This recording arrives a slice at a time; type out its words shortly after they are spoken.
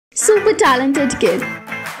Super Talented Kid,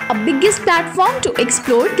 a biggest platform to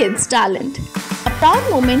explore kids' talent. A proud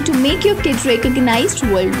moment to make your kid recognized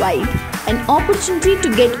worldwide. An opportunity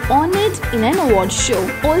to get honored in an award show.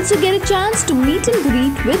 Also get a chance to meet and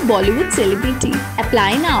greet with Bollywood celebrity.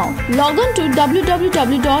 Apply now. Log on to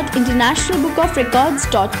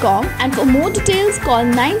www.internationalbookofrecords.com and for more details call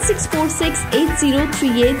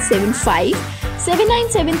 9646803875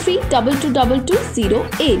 7973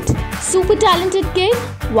 222208. Super Talented Kid,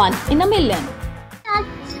 one in a million.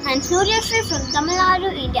 I'm Soorya Shree from Tamil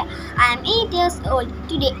Nadu, India. I am 8 years old.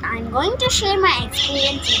 Today I am going to share my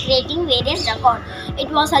experience in creating various records. It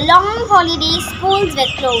was a long holiday, schools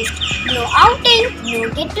were closed. No outing, no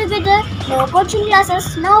get-together, no coaching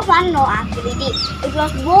classes, no fun, no activity. It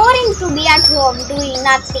was boring to be at home doing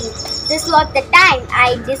nothing. This was the time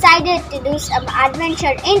I decided to do some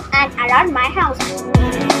adventure in and around my house.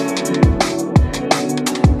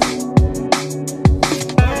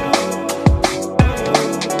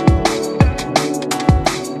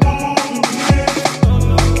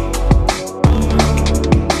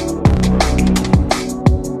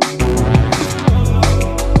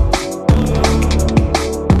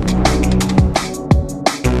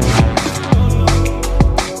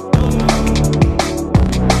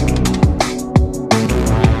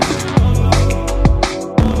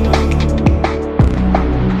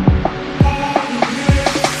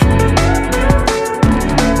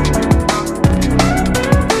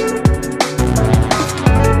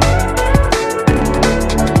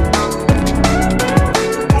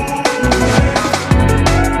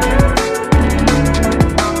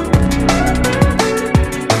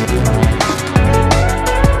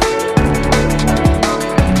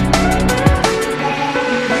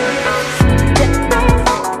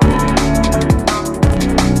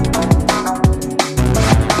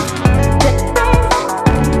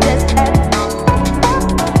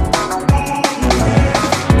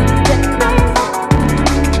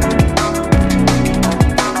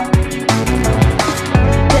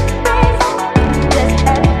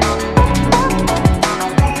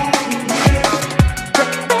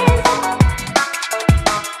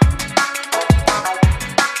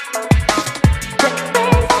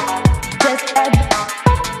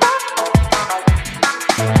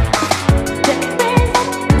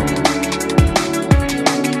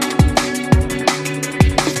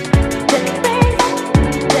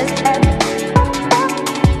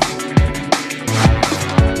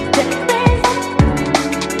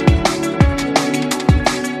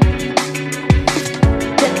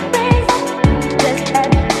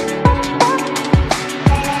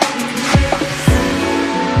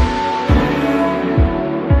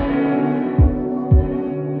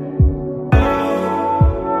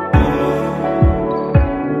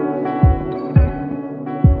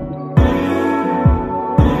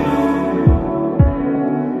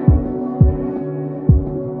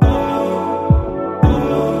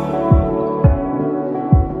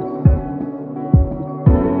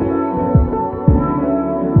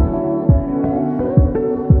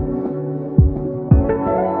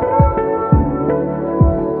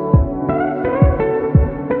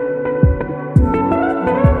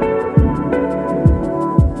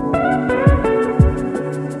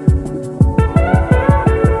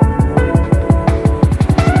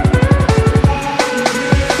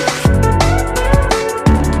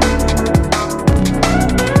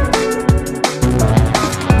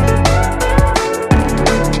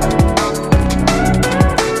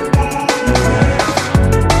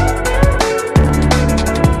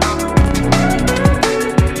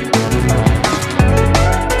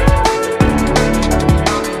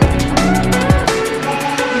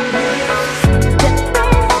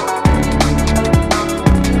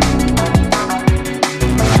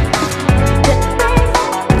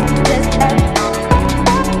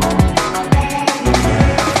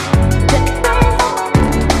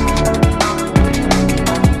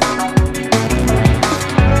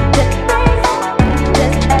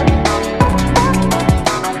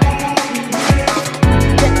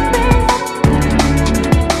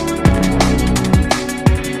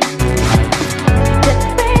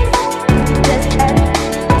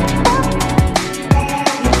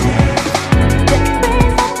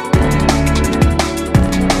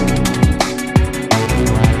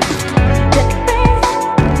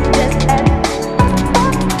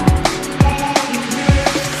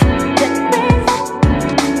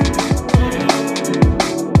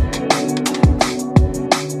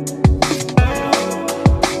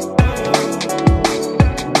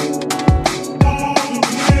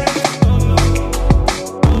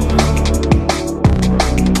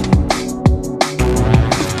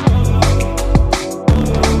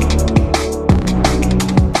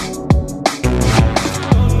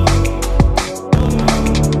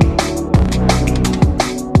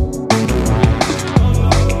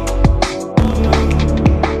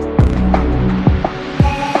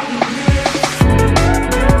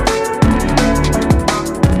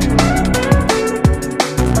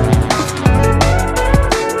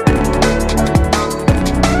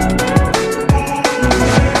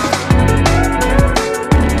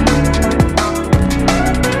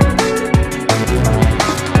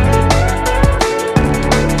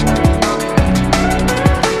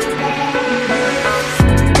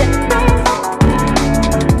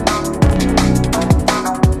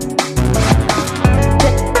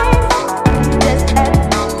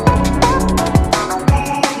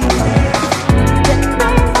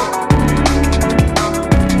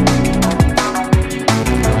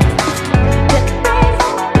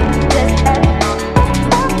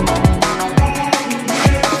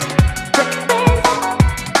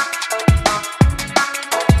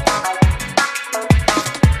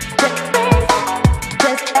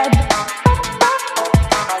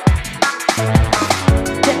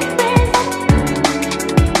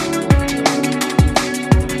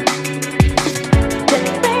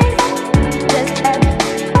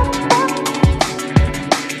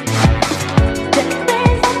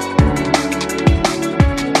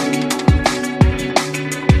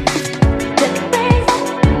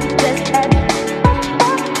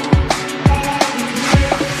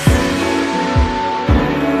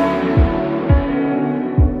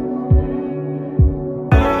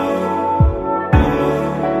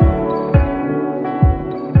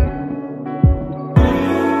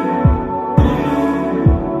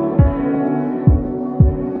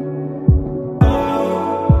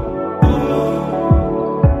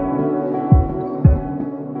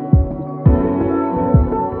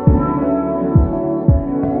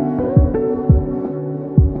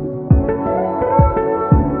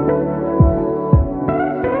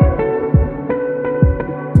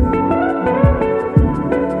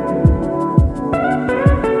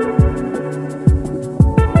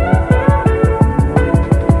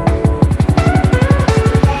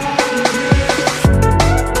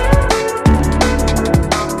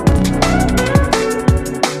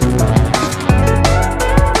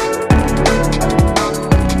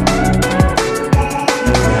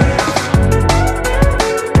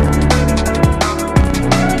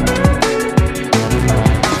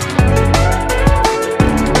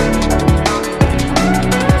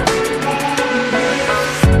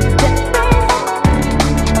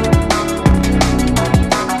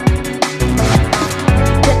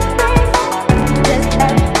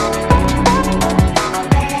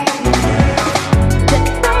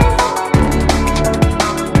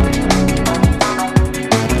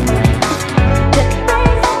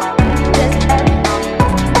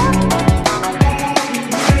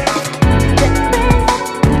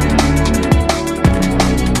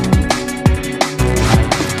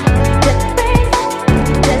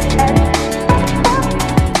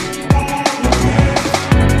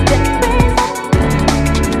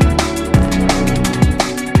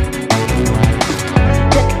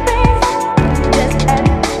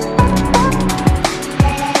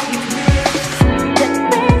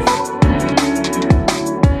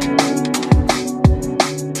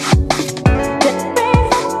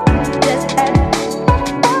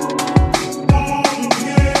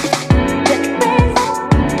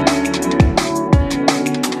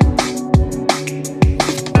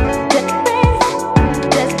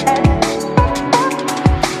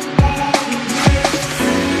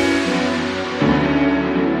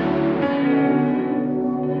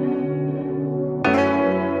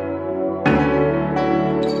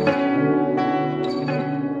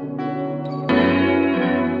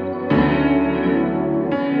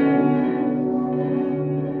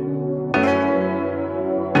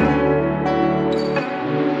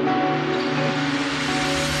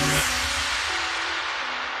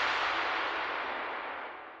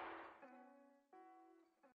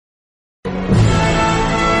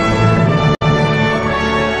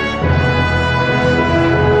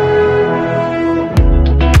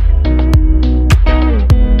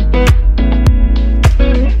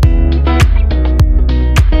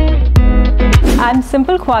 I'm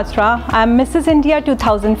Simple Quatra. I'm Mrs. India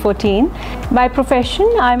 2014. By profession,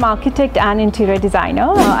 I'm architect and interior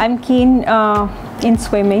designer. I'm keen in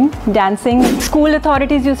swimming, dancing. School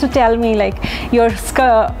authorities used to tell me like your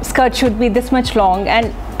skirt should be this much long,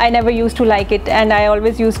 and I never used to like it, and I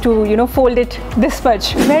always used to fold it this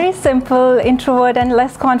much. Very simple, introvert and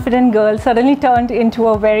less confident girl suddenly turned into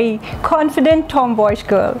a very confident tomboyish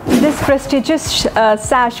girl. This prestigious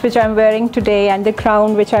sash which I'm wearing today and the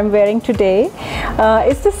crown which I'm wearing today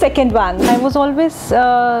is the second one. I was always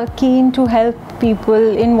keen to help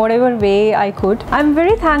people in whatever way I could. I'm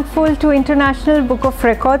very thankful to International Book of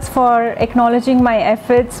Records for acknowledging my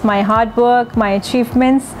efforts, my hard work, my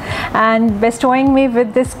achievements, and bestowing me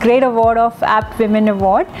with this great award of Apt Women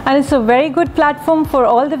Award. And it's a very good platform for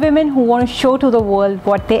all the women who want to show to the world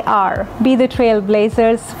what they are. Be the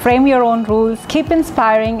trailblazers, frame your own rules, keep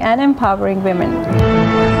inspiring and empowering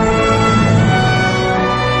women.